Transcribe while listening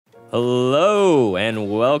Hello and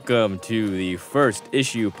welcome to the First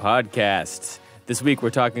Issue Podcast. This week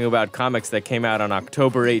we're talking about comics that came out on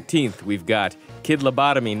October 18th. We've got Kid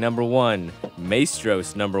Lobotomy #1,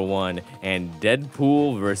 Maestros #1, and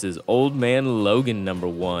Deadpool versus Old Man Logan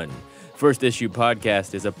 #1. First Issue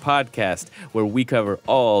Podcast is a podcast where we cover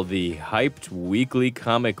all the hyped weekly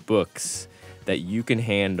comic books that you can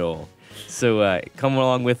handle. So come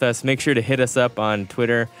along with us. Make sure to hit us up on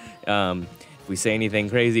Twitter. If we say anything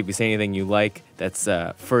crazy, if we say anything you like, that's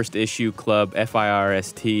First Issue Club,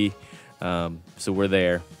 FIRST. So we're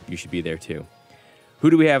there. You should be there too.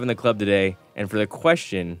 Who do we have in the club today? And for the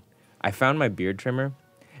question, I found my beard trimmer,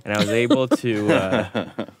 and I was able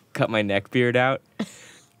to cut my neck beard out.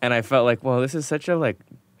 And I felt like, well, this is such a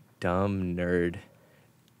dumb nerd,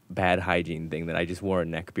 bad hygiene thing that I just wore a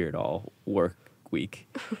neck beard all work week.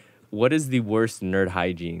 What is the worst nerd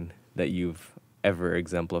hygiene that you've ever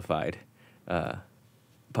exemplified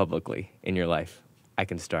publicly in your life? I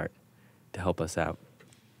can start to help us out.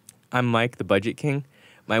 I'm Mike, the Budget King.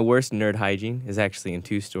 My worst nerd hygiene is actually in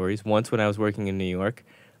two stories. Once when I was working in New York,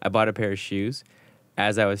 I bought a pair of shoes.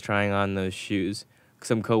 As I was trying on those shoes,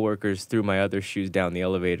 some coworkers threw my other shoes down the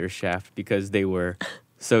elevator shaft because they were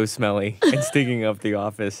so smelly and stinking up the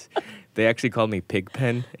office. They actually called me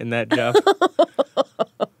Pigpen in that job.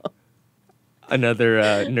 Another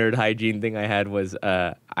nerd hygiene thing I had was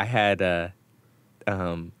I had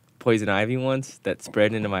poison ivy once that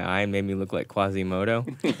spread into my eye and made me look like Quasimodo.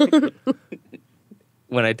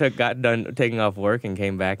 When I got done taking off work and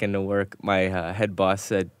came back into work, my head boss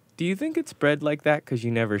said, "Do you think it spread like that because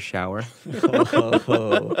you never shower?"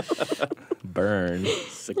 Burn.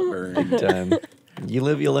 Sick burn. Big time. You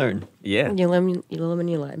live, you learn. Yeah. You live and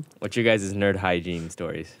you learn. What's your guys' nerd hygiene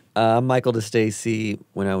stories? Michael DeStacy,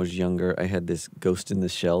 when I was younger, I had this Ghost in the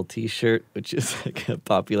Shell t-shirt, which is like a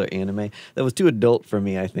popular anime. That was too adult for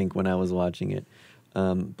me, I think, when I was watching it.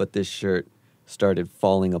 But this shirt started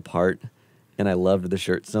falling apart, and I loved the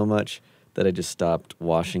shirt so much that I just stopped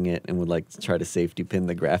washing it and would try to safety pin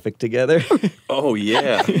the graphic together. Oh,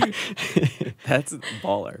 yeah. That's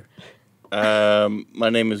baller. My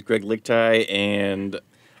name is Greg Lichtai, and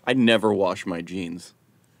I never wash my jeans.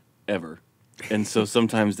 Ever. And so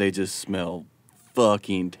sometimes they just smell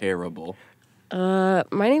fucking terrible. My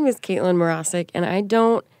name is Caitlin Morosic, and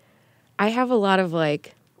I have a lot of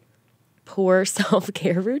poor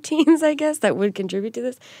self-care routines, I guess, that would contribute to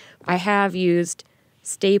this. I have used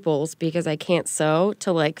staples because I can't sew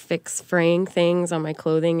to fix fraying things on my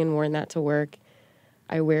clothing and worn that to work.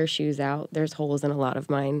 I wear shoes out. There's holes in a lot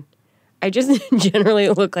of mine. I just generally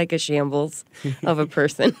look like a shambles of a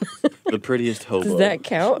person. The prettiest hobo. Does that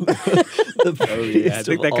count? Oh, yeah. I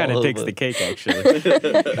think that kind of takes the cake, actually.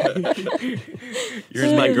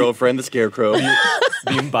 Here's my girlfriend, the Scarecrow.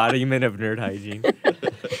 The embodiment of nerd hygiene.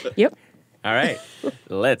 Yep. All right.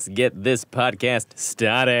 Let's get this podcast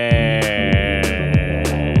started.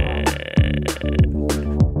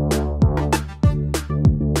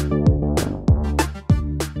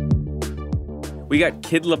 We got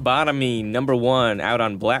Kid Lobotomy #1 out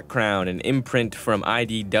on Black Crown, an imprint from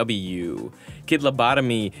IDW. Kid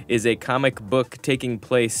Lobotomy is a comic book taking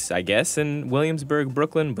place, I guess, in Williamsburg,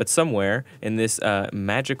 Brooklyn, but somewhere in this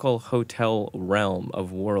magical hotel realm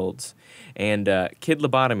of worlds. And Kid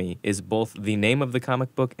Lobotomy is both the name of the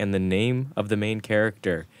comic book and the name of the main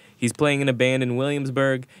character. He's playing in a band in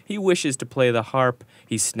Williamsburg. He wishes to play the harp.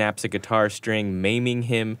 He snaps a guitar string, maiming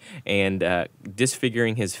him and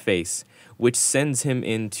disfiguring his face, which sends him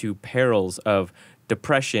into perils of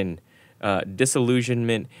depression,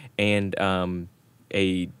 disillusionment, and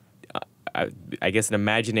I guess an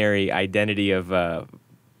imaginary identity of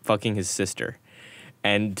fucking his sister.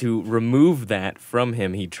 And to remove that from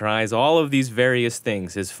him, he tries all of these various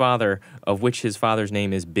things. His father, of which his father's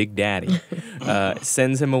name is Big Daddy,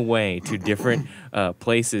 sends him away to different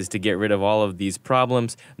places to get rid of all of these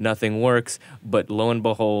problems. Nothing works, but lo and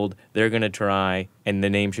behold, they're going to try, and the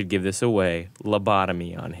name should give this away,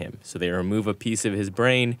 lobotomy on him. So they remove a piece of his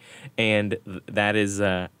brain, and that is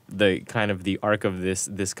the kind of the arc of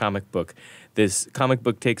this comic book. This comic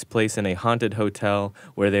book takes place in a haunted hotel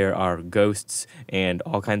where there are ghosts and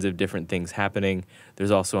all kinds of different things happening.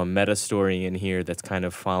 There's also a meta story in here that's kind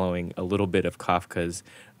of following a little bit of Kafka's,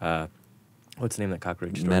 what's the name of that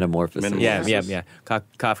cockroach story? Metamorphosis. Yeah.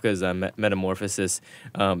 Kafka's Metamorphosis.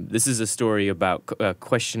 This is a story about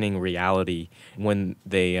questioning reality when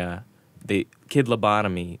Kid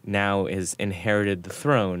Lobotomy now has inherited the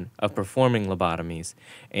throne of performing lobotomies.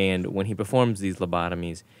 And when he performs these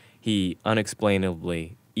lobotomies, he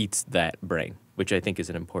unexplainably eats that brain, which I think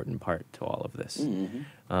is an important part to all of this. Mm-hmm.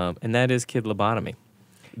 And that is Kid Lobotomy.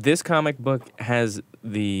 This comic book has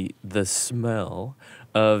the smell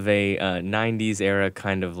of a 90s era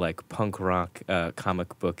kind of like punk rock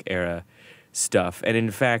comic book era stuff. And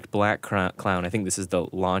in fact, Black Clown, I think this is the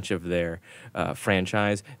launch of their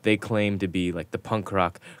franchise, they claim to be like the punk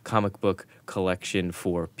rock comic book collection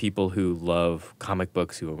for people who love comic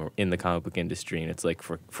books, who are in the comic book industry. And it's like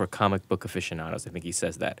for comic book aficionados. I think he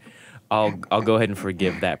says that. I'll go ahead and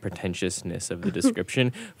forgive that pretentiousness of the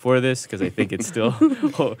description for this because I think it still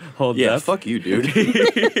holds Yeah, up. fuck you, dude.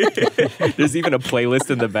 There's even a playlist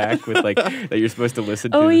in the back with like that you're supposed to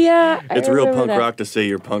listen to. Oh yeah, I It's real remember punk that. rock to say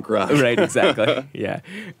you're punk rock. Right, exactly. Yeah.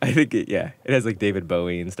 I think it has like David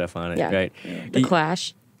Bowie and stuff on it, Yeah. right? The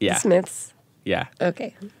Clash, Yeah. the Smiths. Yeah.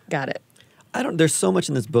 Okay, got it. There's so much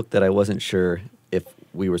in this book that I wasn't sure if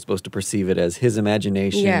we were supposed to perceive it as his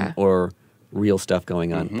imagination Yeah. or real stuff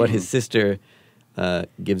going on. But his sister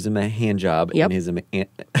gives him a hand job Yep.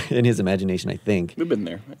 in his imagination, I think. We've been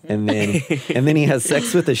there. And then he has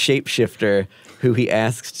sex with a shapeshifter who he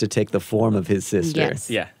asks to take the form of his sister. Yes.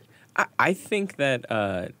 Yeah. I think that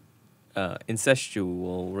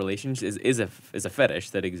incestual relations is a fetish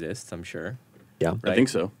that exists, I'm sure. Yeah. I think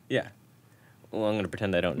so. Yeah. Well, I'm going to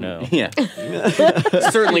pretend I don't know. Yeah.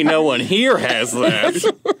 Certainly no one here has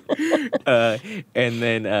that. And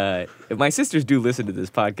then my sisters do listen to this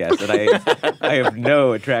podcast, and I have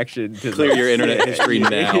no attraction to Clear them. your internet history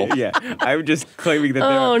now. Yeah, I'm just claiming that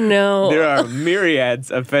Oh no. there are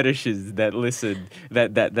myriads of fetishes that listen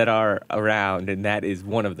that are around, and that is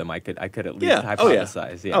one of them. I could at least Yeah. Oh, yeah.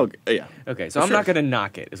 hypothesize. Yeah. Oh, yeah. Okay, so For I'm sure. not going to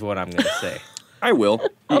knock it, is what I'm going to say. I will.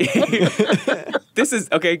 This is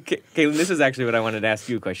okay, Caitlin. This is actually what I wanted to ask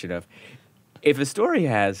you a question of. If a story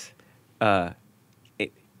has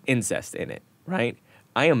incest in it, right?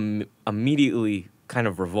 I am immediately kind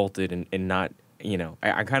of revolted and not,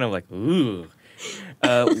 I'm kind of like, ooh.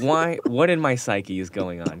 Why? What in my psyche is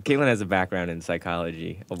going on? Caitlin has a background in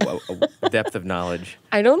psychology, a depth of knowledge.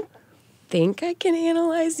 I don't think I can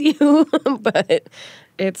analyze you, but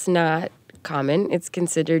it's not common. It's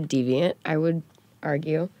considered deviant, I would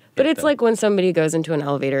argue. But it's like when somebody goes into an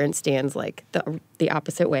elevator and stands like the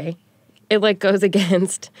opposite way. It like goes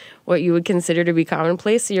against what you would consider to be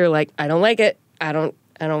commonplace. So you're like, I don't like it. I don't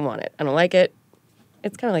want it. I don't like it.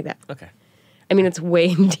 It's kind of like that. Okay. I mean, it's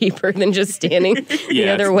way deeper than just standing the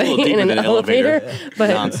Yeah, other it's a way little in deeper an than an elevator. elevator. But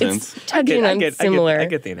Nonsense. it's touching on similar. I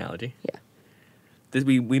get the analogy. Yeah.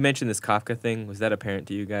 We mentioned this Kafka thing. Was that apparent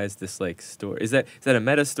to you guys? This like story is that a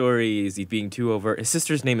meta story? Is he being too overt? His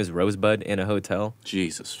sister's name is Rosebud in a hotel.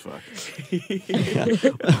 Jesus fuck.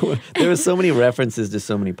 There were so many references to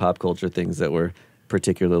so many pop culture things that were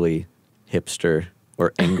particularly hipster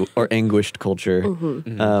or anguished culture.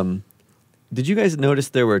 Did you guys notice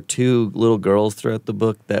there were two little girls throughout the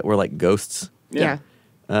book that were like ghosts? Yeah.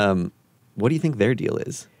 What do you think their deal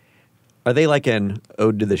is? Are they like an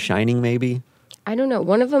ode to The Shining, maybe? I don't know.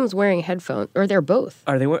 One of them's wearing headphones, or they're both.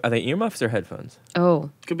 Are they earmuffs or headphones? Oh.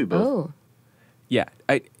 Could be both. Oh. Yeah,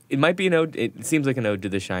 it might be an ode. It seems like an ode to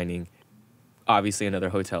The Shining. Obviously, another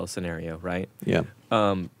hotel scenario, right? Yeah.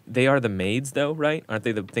 They are the maids, though, right? Aren't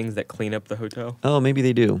they the things that clean up the hotel? Oh, maybe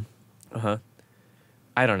they do.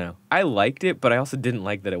 I don't know. I liked it, but I also didn't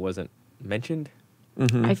like that it wasn't mentioned.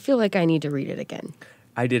 I feel like I need to read it again.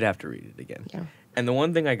 I did have to read it again. Yeah. And the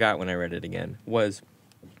one thing I got when I read it again was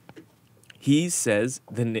he says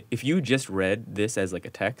then if you just read this as like a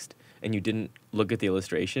text and you didn't look at the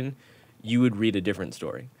illustration, you would read a different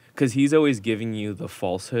story. Because he's always giving you the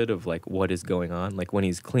falsehood of like what is going on. Like when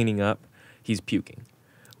he's cleaning up, he's puking.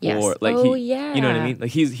 Yes. Or like Yeah. You know what I mean?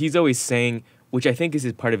 Like he's always saying, which I think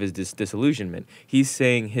is part of his disillusionment. He's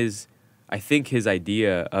saying his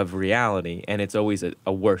idea of reality, and it's always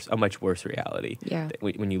a much worse reality. Yeah.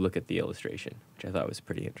 When you look at the illustration, which I thought was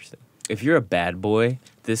pretty interesting. If you're a bad boy,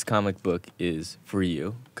 this comic book is for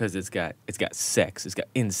you because it's got sex, it's got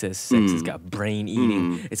incest sex, it's got brain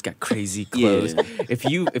eating, it's got crazy clothes. Yeah. If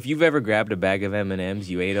you've ever grabbed a bag of M&Ms,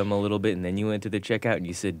 you ate them a little bit, and then you went to the checkout and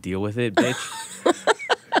you said, "Deal with it, bitch."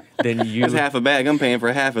 Then you That's half a bag. I'm paying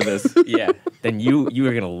for half of this. yeah. Then you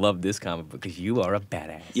are gonna love this comic book because you are a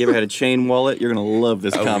badass. You ever had a chain wallet? You're gonna love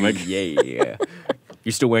this comic. Yeah.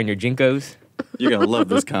 You're still wearing your Jinkos? You're gonna love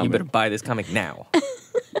this comic. You better buy this comic now.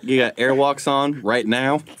 You got Airwalks on right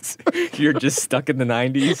now. You're just stuck in the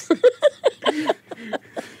 90s.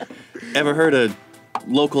 Ever heard of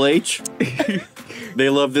Local H? They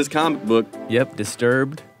love this comic book. Yep.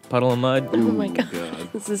 Disturbed. Puddle of Mud. Oh my God. God.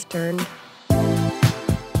 This is turn.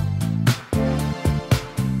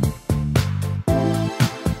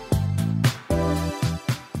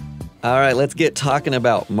 All right, let's get talking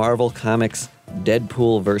about Marvel Comics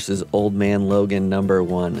Deadpool versus Old Man Logan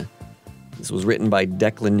 #1. This was written by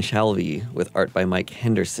Declan Shalvey with art by Mike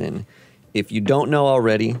Henderson. If you don't know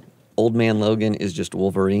already, Old Man Logan is just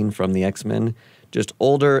Wolverine from the X-Men, just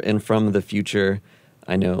older and from the future.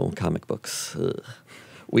 I know, comic books. Ugh.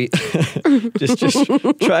 We just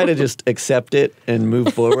try to just accept it and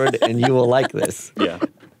move forward, and you will like this. Yeah.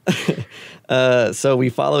 So we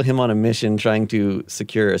follow him on a mission trying to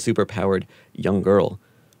secure a superpowered young girl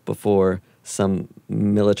before some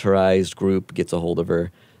militarized group gets a hold of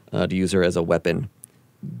her to use her as a weapon.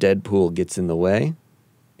 Deadpool gets in the way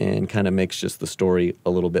and kind of makes just the story a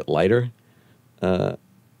little bit lighter.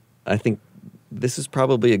 I think this is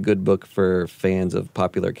probably a good book for fans of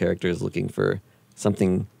popular characters looking for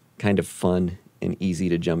something kind of fun and easy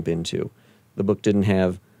to jump into. The book didn't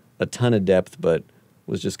have a ton of depth, but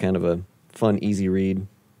was just kind of a fun, easy read.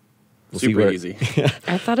 Super easy.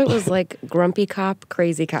 I thought it was like Grumpy Cop,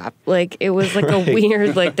 Crazy Cop. Like, it was like a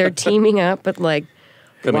weird, like, they're teaming up, but like,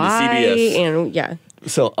 Coming why? to CBS. And yeah.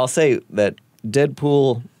 So I'll say that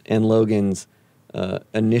Deadpool and Logan's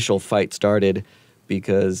initial fight started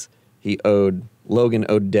because Logan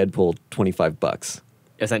owed Deadpool $25.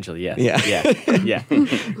 Essentially, yes. Yeah.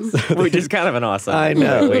 Which is kind of an awesome. I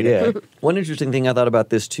know. way to Yeah. One interesting thing I thought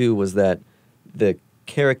about this too was that the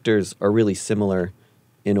characters are really similar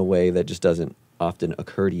in a way that just doesn't often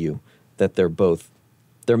occur to you. That they're both,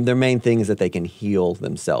 their main thing is that they can heal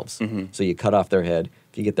themselves. Mm-hmm. So you cut off their head.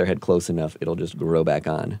 If you get their head close enough, it'll just grow back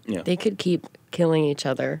on. Yeah. They could keep killing each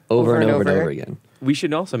other Over and over again. We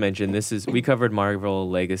should also mention we covered Marvel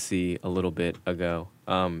Legacy a little bit ago,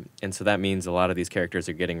 and so that means a lot of these characters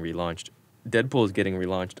are getting relaunched. Deadpool is getting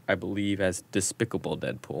relaunched, I believe, as Despicable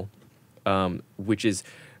Deadpool, which is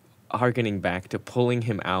harkening back to pulling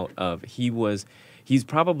him out of. He's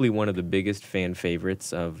probably one of the biggest fan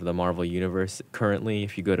favorites of the Marvel Universe currently.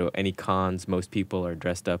 If you go to any cons, most people are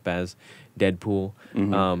dressed up as Deadpool,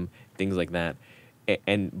 things like that.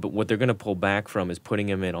 But what they're going to pull back from is putting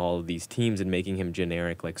him in all of these teams and making him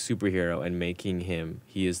generic like superhero and making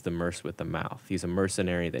he is the merc with the mouth. He's a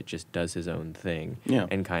mercenary that just does his own thing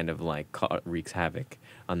and kind of like wreaks havoc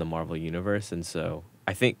on the Marvel Universe. And so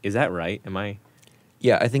I think, is that right? Am I?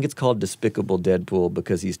 Yeah, I think it's called Despicable Deadpool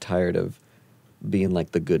because he's tired of being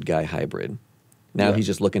like the good guy hybrid. Now he's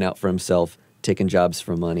just looking out for himself, taking jobs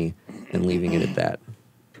for money, and leaving it at that.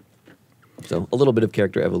 So a little bit of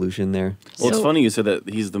character evolution there. Well, it's funny you said that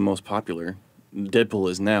he's the most popular. Deadpool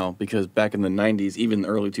is now, because back in the 90s, even the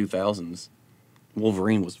early 2000s,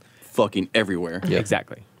 Wolverine was fucking everywhere. Yeah.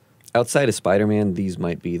 Exactly. Outside of Spider-Man, these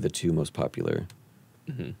might be the two most popular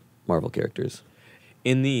Marvel characters.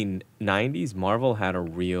 In the 90s, Marvel had a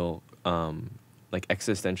real like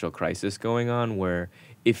existential crisis going on where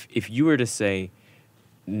if you were to say,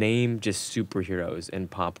 name just superheroes in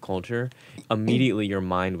pop culture, immediately your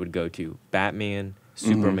mind would go to Batman,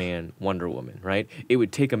 Superman, Wonder Woman, right? It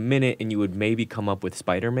would take a minute and you would maybe come up with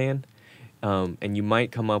Spider-Man, and you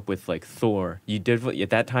might come up with like Thor. At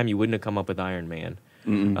that time you wouldn't have come up with Iron Man.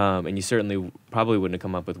 And you certainly probably wouldn't have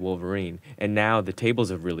come up with Wolverine. And now the tables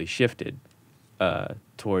have really shifted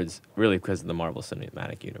towards really because of the Marvel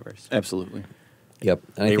Cinematic Universe. Absolutely. Yep.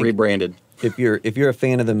 And I They think rebranded. if you're a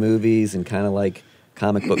fan of the movies and kind of like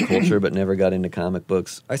comic book culture but never got into comic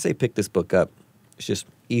books, I say pick this book up. It's just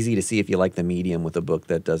easy to see if you like the medium with a book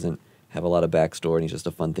that doesn't have a lot of backstory and it's just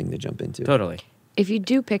a fun thing to jump into. Totally. If you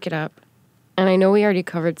do pick it up, and I know we already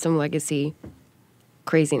covered some legacy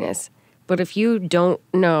craziness, but if you don't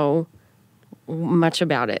know much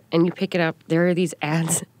about it and you pick it up, there are these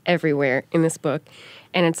ads everywhere in this book,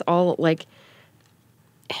 and it's all like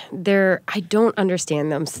I don't understand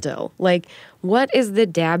them still. Like, what is the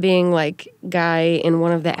dabbing like guy in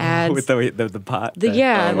one of the ads With the pot. Oh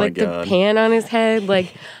my like God. the pan on his head?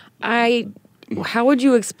 Like, how would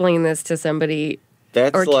you explain this to somebody?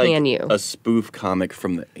 That's Or like can you? a spoof comic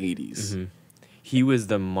from the 80s. He was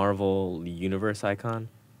the Marvel Universe icon.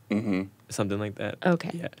 Mm-hmm. Something like that.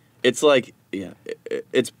 Okay. Yeah. It's like,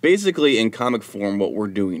 it's basically in comic form what we're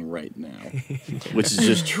doing right now, which is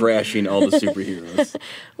just trashing all the superheroes.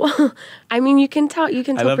 Well, I mean, you can tell I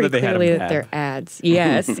love pretty that they had clearly him that dab. they're ads.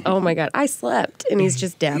 Yes. Oh my God, I slept, and he's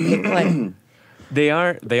just dabbing. Like, They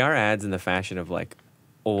are ads in the fashion of like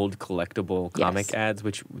old collectible comic Yes. ads,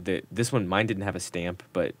 which mine didn't have a stamp,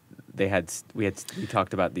 but we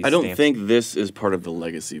talked about these. I don't stamps. think this is part of the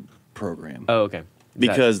legacy program. Oh, okay.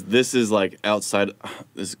 Because this is like outside.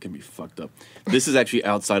 This can be fucked up. This is actually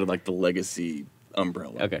outside of like the legacy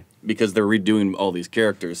umbrella. Okay. Because they're redoing all these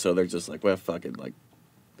characters, so they're just like, well, fuck it. Like,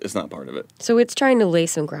 it's not part of it. so it's trying to lay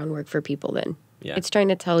some groundwork for people. Then Yeah. it's trying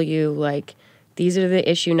to tell you like these are the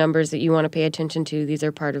issue numbers that you want to pay attention to. These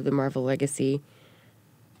are part of the Marvel legacy.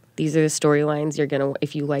 these are the storylines you're gonna,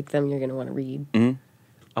 if you like them, you're gonna want to read.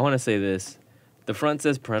 I want to say this. The front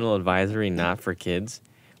says parental advisory, not for kids.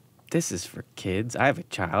 This is for kids. I have a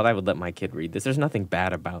child. I would let my kid read this. There's nothing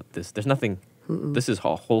bad about this. There's nothing. This is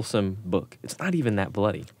a wholesome book. It's not even that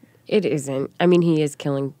bloody. It isn't. I mean, he is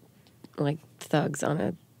killing like thugs on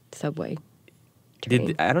a subway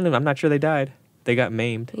train. I don't know. I'm not sure they died. They got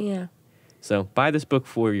maimed. Yeah. So buy this book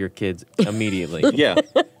for your kids immediately. Yeah.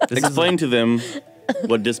 Explain to them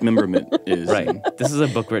what dismemberment is. Right. This is a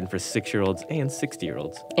book written for 6-year-olds and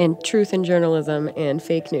 60-year-olds. And truth in journalism and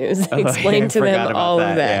fake news. Oh, Explain I to forgot them about all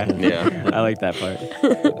of that. Yeah. I like that part.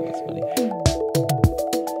 That's funny.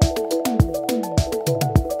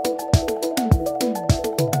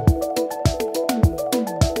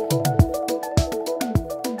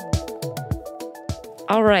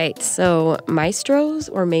 All right, so Maestros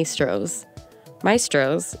or Maestros?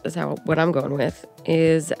 Maestros is what I'm going with,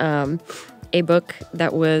 is a book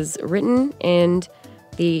that was written, and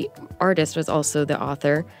the artist was also the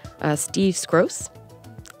author, Steve Scroce.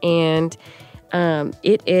 And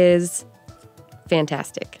it is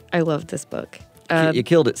fantastic. I love this book. You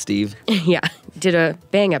killed it, Steve. Yeah, did a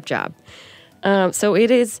bang-up job. So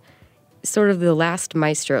it is sort of the last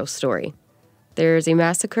Maestro story. There's a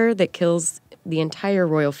massacre that kills the entire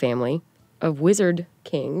royal family of wizard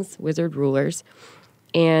kings, wizard rulers,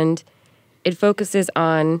 and it focuses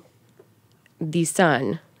on the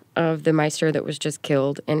son of the maestro that was just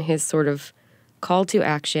killed and his sort of call to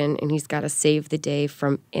action, and he's got to save the day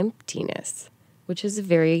from emptiness, which is a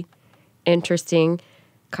very interesting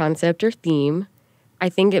concept or theme. I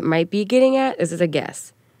think it might be getting at, this is a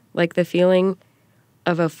guess, like the feeling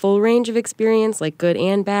of a full range of experience, like good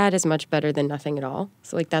and bad, is much better than nothing at all.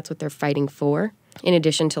 So like that's what they're fighting for, in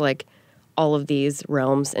addition to like all of these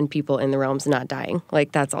realms and people in the realms not dying.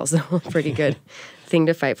 Like that's also a pretty good thing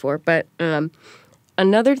to fight for. But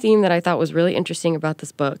another theme that I thought was really interesting about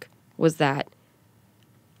this book was that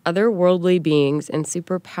otherworldly beings and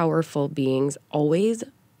super powerful beings always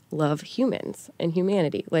love humans and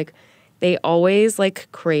humanity. Like they always like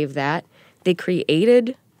crave that. They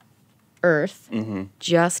created Earth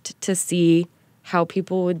just to see how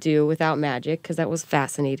people would do without magic, because that was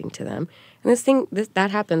fascinating to them. And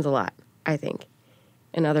that happens a lot, I think,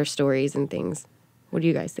 in other stories and things. What do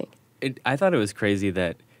you guys think? I thought it was crazy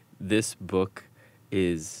that this book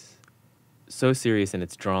is so serious in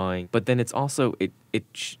its drawing, but then it's also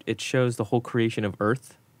it shows the whole creation of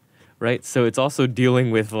Earth, right? So it's also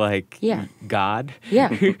dealing with like God,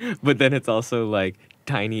 but then it's also like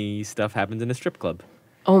tiny stuff happens in a strip club.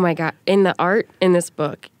 Oh my God. In the art in this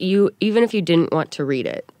book, even if you didn't want to read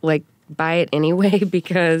it, like buy it anyway,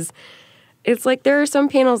 because it's like there are some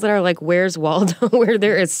panels that are like, where's Waldo, where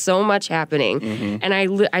there is so much happening. And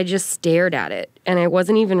I just stared at it, and I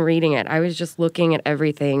wasn't even reading it. I was just looking at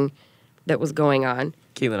everything that was going on.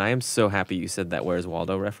 Caitlin, I am so happy you said that Where's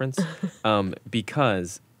Waldo reference,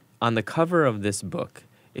 because on the cover of this book,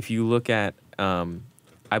 if you look at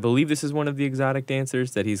I believe this is one of the exotic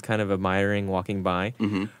dancers that he's kind of admiring walking by.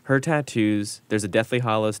 Her tattoos, there's a Deathly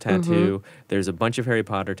Hallows tattoo, there's a bunch of Harry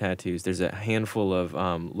Potter tattoos, there's a handful of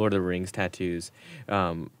Lord of the Rings tattoos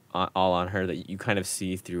all on her that you kind of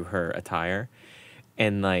see through her attire.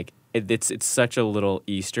 And like it's such a little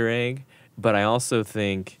Easter egg, but I also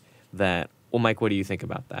think that, well, Mike, what do you think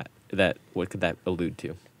about that? What could that allude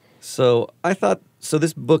to? So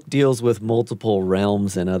this book deals with multiple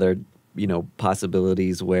realms and other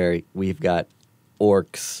possibilities where we've got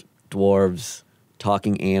orcs, dwarves,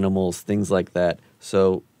 talking animals, things like that.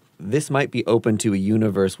 So this might be open to a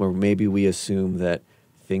universe where maybe we assume that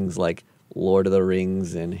things like Lord of the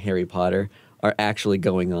Rings and Harry Potter are actually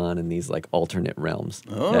going on in these like alternate realms.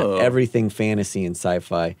 That everything fantasy and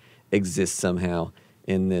sci-fi exists somehow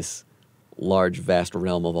in this large, vast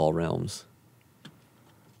realm of all realms.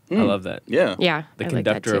 I love that. Yeah. Yeah. The I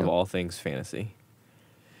conductor like that of too. all things fantasy.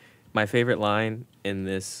 My favorite line in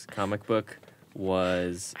this comic book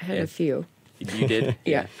was... I had a few. You did?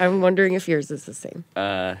 Yeah. I'm wondering if yours is the same.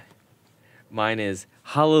 Mine is,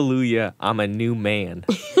 hallelujah, I'm a new man.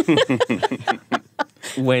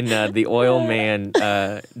 When the oil man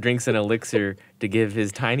drinks an elixir to give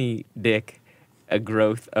his tiny dick a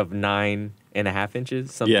growth of 9.5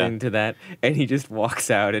 inches, something to that, and he just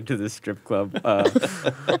walks out into the strip club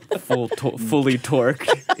fully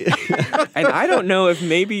torqued. And I don't know if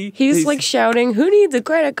maybe He's like shouting, "Who needs a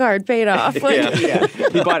credit card paid off?" Like,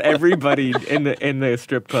 he bought everybody in the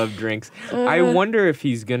strip club drinks. I wonder if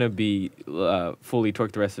he's gonna be fully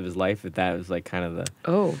torqued the rest of his life. If that was like kind of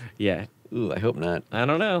the Ooh, I hope not. I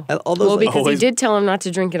don't know. All those well, because he did tell him not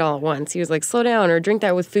to drink it all at once. He was like, "Slow down, or drink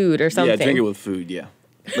that with food or something." Yeah, drink it with food, yeah.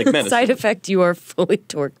 Like medicine. Side effect, you are fully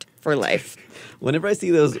torqued. for life. Whenever I see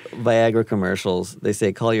those Viagra commercials, they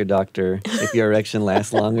say, call your doctor if your erection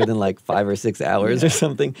lasts longer than like 5 or 6 hours or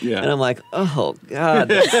something. Yeah. And I'm like, oh, God,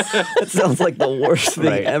 that sounds like the worst thing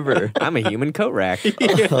Right. ever. I'm a human coat rack.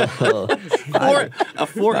 Oh, A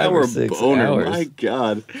 4-hour 6 boner. hours. My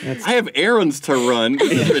God. I have errands to run.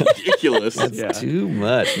 This is ridiculous. Yeah. too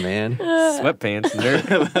much, man. Sweatpants,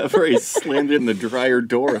 nerd. I've already slammed it in the dryer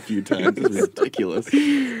door a few times. This is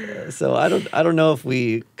ridiculous. So I don't know if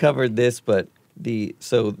we covered this, but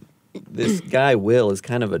this guy Will is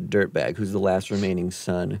kind of a dirtbag who's the last remaining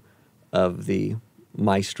son of the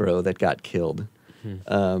maestro that got killed,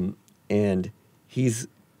 and he's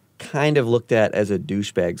kind of looked at as a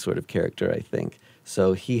douchebag sort of character, I think.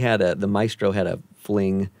 So the maestro had a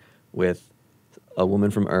fling with a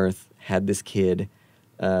woman from Earth, had this kid,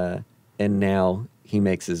 and now he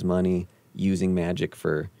makes his money using magic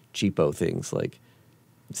for cheapo things like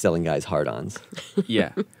selling guys hard-ons.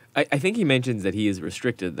 Yeah. I think he mentions that he is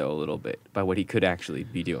restricted, though, a little bit by what he could actually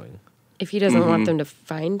be doing. If he doesn't want them to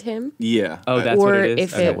find him, Yeah. Oh, that's what Or it is? if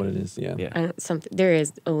Is that it- what it is? Yeah. Yeah. there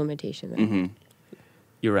is a limitation there. Mm-hmm.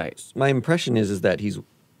 You're right. My impression is that he's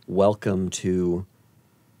welcome to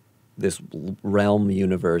this realm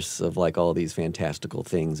universe of like all these fantastical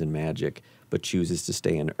things and magic, but chooses to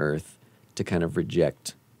stay on Earth to kind of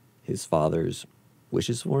reject his father's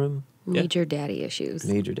wishes for him. Major daddy issues.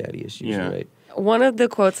 Major daddy issues, Yeah. right? One of the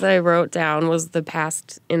quotes that I wrote down was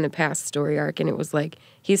in the past story arc, and it was like,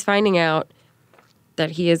 he's finding out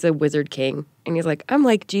that he is a wizard king, and he's like, I'm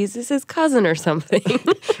like Jesus' cousin or something.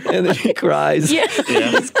 And then he cries. Yeah.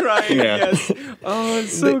 He's crying, Yeah. yes. Oh,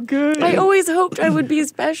 it's so good. I always hoped I would be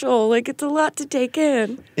special. Like, it's a lot to take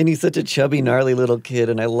in. And he's such a chubby, gnarly little kid.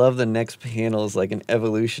 And I love the next panel is like an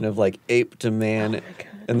evolution of like ape to man.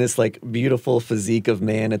 And this like beautiful physique of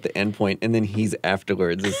man at the end point, and then he's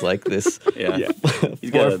afterwards is like this Yeah.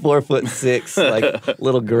 He's four, got a- 4'6", like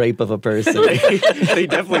little grape of a person. They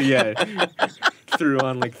definitely threw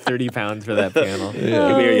on like 30 pounds for that panel. Come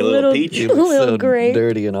here, you little peach. He looks Little so grape.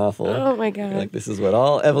 dirty and awful. Oh my God. Like this is what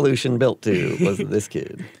all evolution built to was this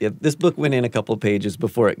kid. Yeah, this book went in a couple pages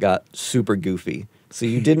before it got super goofy. So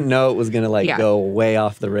you didn't know it was gonna like Yeah. go way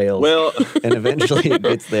off the rails. Well, and eventually it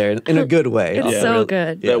gets there in a good way. It's I'll so really-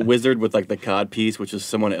 good. Yeah. that wizard with like the cod piece, which is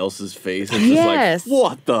someone else's face. It's Yes. just like,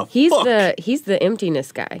 what the He's fuck? he's the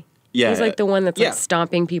emptiness guy. Yeah. He's like the one that's Yeah. like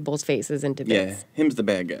stomping people's faces into Yeah, bits. him's the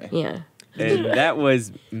bad guy. Yeah. And that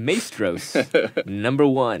was Maestros, number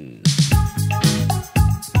 1.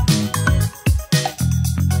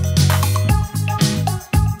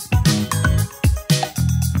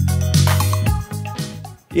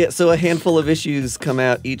 Yeah, so a handful of issues come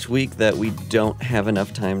out each week that we don't have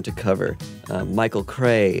enough time to cover. Michael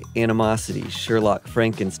Cray, Animosity, Sherlock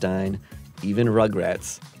Frankenstein, even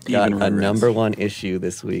Rugrats got Even a Rugrats. number 1 issue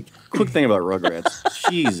this week. Quick thing about Rugrats.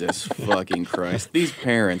 Jesus fucking Christ. These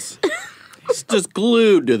parents just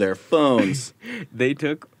glued to their phones. They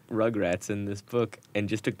took Rugrats in this book and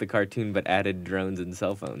just took the cartoon but added drones and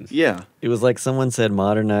cell phones. Yeah. It was like someone said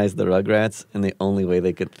modernize the Rugrats, and the only way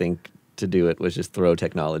they could think to do it was just throw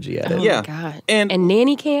technology at it. Oh Yeah. my God. And-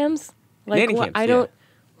 nanny cams? Like Nanny what? cams, I yeah. don't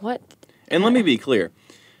what? And let me be clear.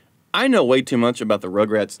 I know way too much about the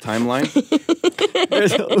Rugrats timeline.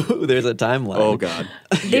 There's a timeline. Oh, God.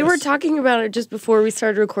 They were Yes. talking about it just before we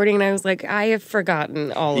started recording, and I was like, I have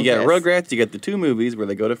forgotten all You of got this. Rugrats, you got the 2 movies where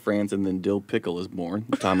they go to France and then Dill Pickle is born,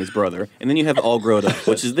 Tommy's brother. And then you have All Growed Up,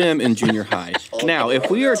 which is them in junior high. Now, if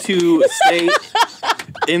we are to stay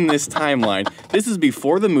in this timeline, this is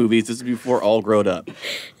before the movies, this is before All Growed Up.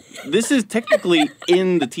 This is technically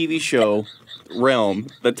in the TV show realm,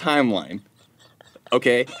 the timeline.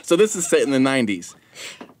 Okay? So this is set in the 90s.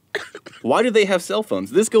 Why do they have cell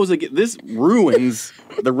phones? This ruins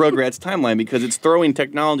the Rugrats timeline because it's throwing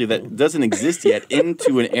technology that doesn't exist yet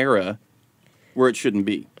into an era where it shouldn't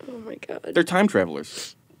be. Oh my God. They're time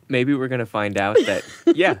travelers. Maybe we're going to find out that,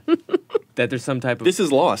 that there's some type of... This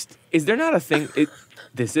is Lost. Is there not a thing...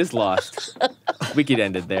 This is Lost. We could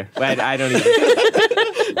end it there. I don't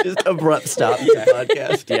even... Just abrupt stop to the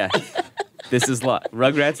podcast. Yeah. This is Lost.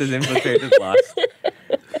 Rugrats is infiltrated Lost.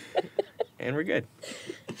 And we're good.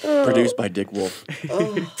 Produced by Dick Wolf.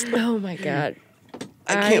 Oh my God.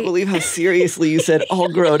 I can't believe how seriously you said all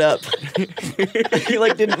grown up. You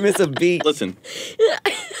like didn't miss a beat. Listen,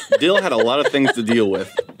 Dill had a lot of things to deal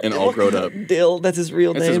with in All Growed Up. Dill, that's his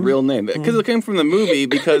real That's name. his real name. Because it came from the movie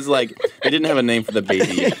because, like, they didn't have a name for the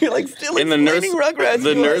baby. You're like still And the nurse, explaining Rugrats.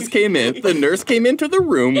 the You're nurse like- came in. The nurse came into the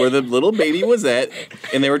room where the little baby was at,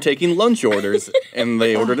 and they were taking lunch orders. And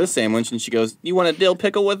they ordered a sandwich, and she goes, "You want a dill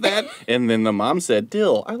pickle with that?" And then the mom said,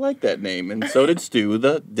 "Dill, I like that name." And so did Stu,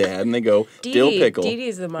 the dad. And they go, "Dill pickle." Dee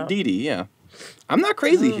Dee the mom. Dee Dee, yeah. I'm not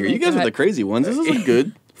crazy here. You guys are God. the crazy ones. This is a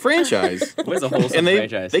good franchise. It was a wholesome And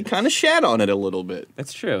franchise. they kind of shat on it a little bit.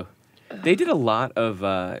 That's true. They did a lot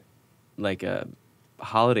of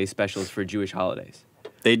holiday specials for Jewish holidays,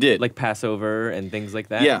 They did. like Passover and things like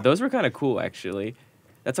that. Yeah. Those were kind of cool, actually.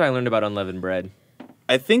 That's how I learned about unleavened bread.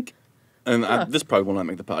 I think, and this probably will not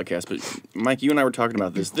make the podcast, but Mike, you and I were talking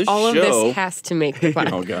about this. This All of show. this has to make the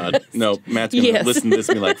podcast. Oh God, no! Matt's gonna Yes. listen to this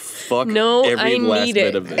and be like, "Fuck No, every I last need bit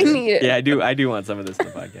it. of I this." need it. Yeah, I do want some of this in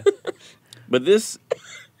the podcast. But this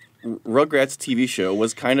Rugrats TV show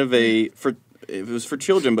was kind of it was for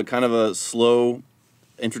children, but kind of a slow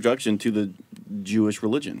introduction to the Jewish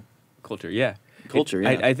religion. Culture, yeah. Culture,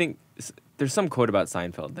 yeah. I think there's some quote about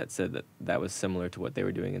Seinfeld that said that was similar to what they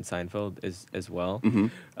were doing in Seinfeld as well. Mm-hmm.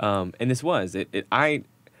 And this was I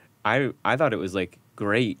thought it was like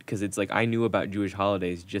great because it's like I knew about Jewish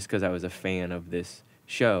holidays just because I was a fan of this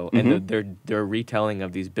show, and their retelling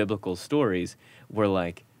of these biblical stories were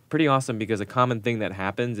like pretty awesome because a common thing that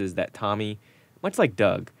happens is that Tommy, much like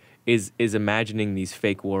Doug, is imagining these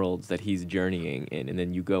fake worlds that he's journeying in, and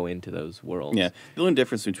then you go into those worlds. Yeah, the only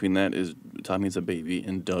difference between that is Tommy's a baby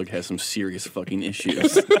and Doug has some serious fucking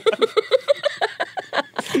issues.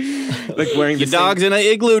 Like wearing Your the dog's in an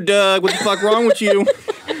igloo, Doug. What the fuck wrong with you?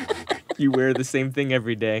 you wear the same thing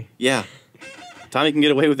every day. Yeah, Tommy can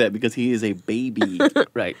get away with that because he is a baby.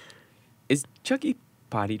 Right. Is Chucky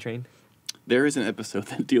potty trained? There is an episode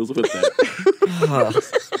that deals with that.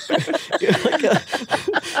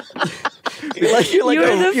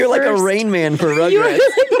 You're like a Rain Man for Rugrats. You are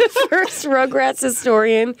the first Rugrats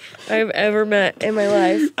historian I've ever met in my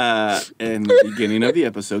life. In the beginning of the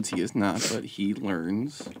episodes, he is not, but he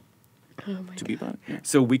learns to be potty. Yeah.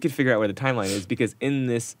 So we could figure out where the timeline is because in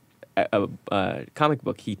this comic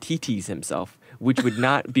book, he TTs himself, which would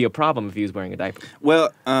not be a problem if he was wearing a diaper. Well,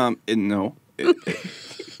 no.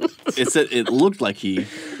 It said it looked like he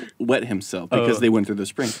wet himself because they went through the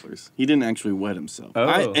sprinklers. He didn't actually wet himself.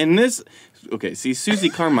 Oh. See, Susie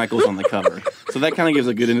Carmichael's on the cover, so that kind of gives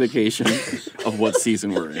a good indication of what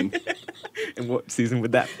season we're in. And what season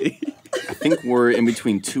would that be? I think we're in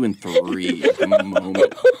between 2 and 3 at the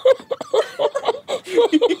moment.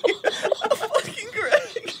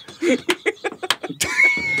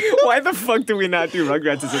 Why the fuck do we not do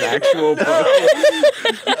Rugrats as an actual book?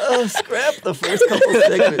 Oh, scrap the first couple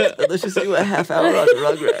segments. Let's just do a half hour on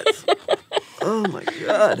Rugrats. Oh my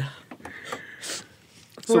God.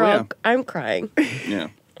 So, I'm crying. yeah,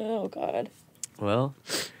 Oh God. Well,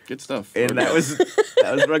 good stuff. and that was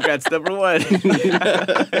Rugrats number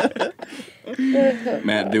 1.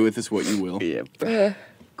 Matt, do with this what you will. Yeah.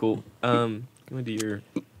 Cool. You want to do your...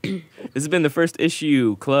 This has been the First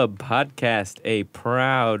Issue Club podcast, a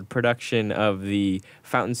proud production of the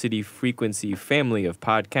Fountain City Frequency family of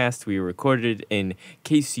podcasts. We recorded in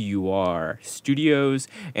KCUR Studios,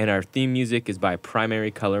 and our theme music is by Primary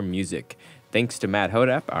Color Music. Thanks to Matt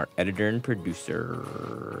Hodap, our editor and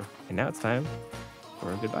producer. And now it's time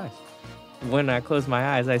for goodbyes. When I close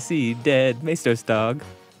my eyes, I see dead Maestros dog.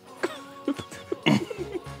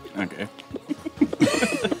 Okay.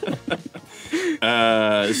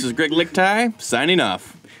 This is Greg Lichtai signing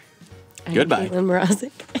off. I'm Goodbye. Caitlin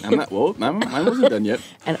Mrazek, I'm not. Well, mine wasn't done yet.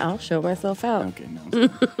 and I'll show myself out. Okay,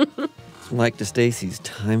 no. Like to Stacy's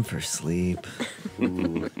time for sleep.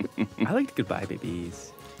 Ooh. I liked Goodbye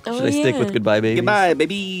Babies. Oh, Should I stick with Goodbye Babies? Goodbye,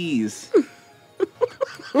 babies.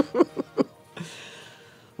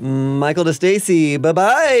 Michael to Stacy.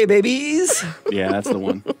 Bye-bye, babies. Yeah, that's the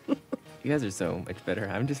one. You guys are so much better.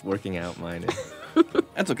 I'm just working out mine.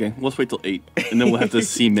 That's okay. Let's wait till 8, and then we'll have to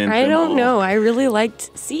cement. I them don't all. know. I really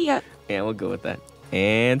liked. See ya. And we'll go with that.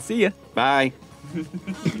 And see ya. Bye.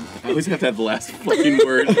 I always have to have the last fucking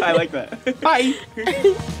word. I like that. Bye.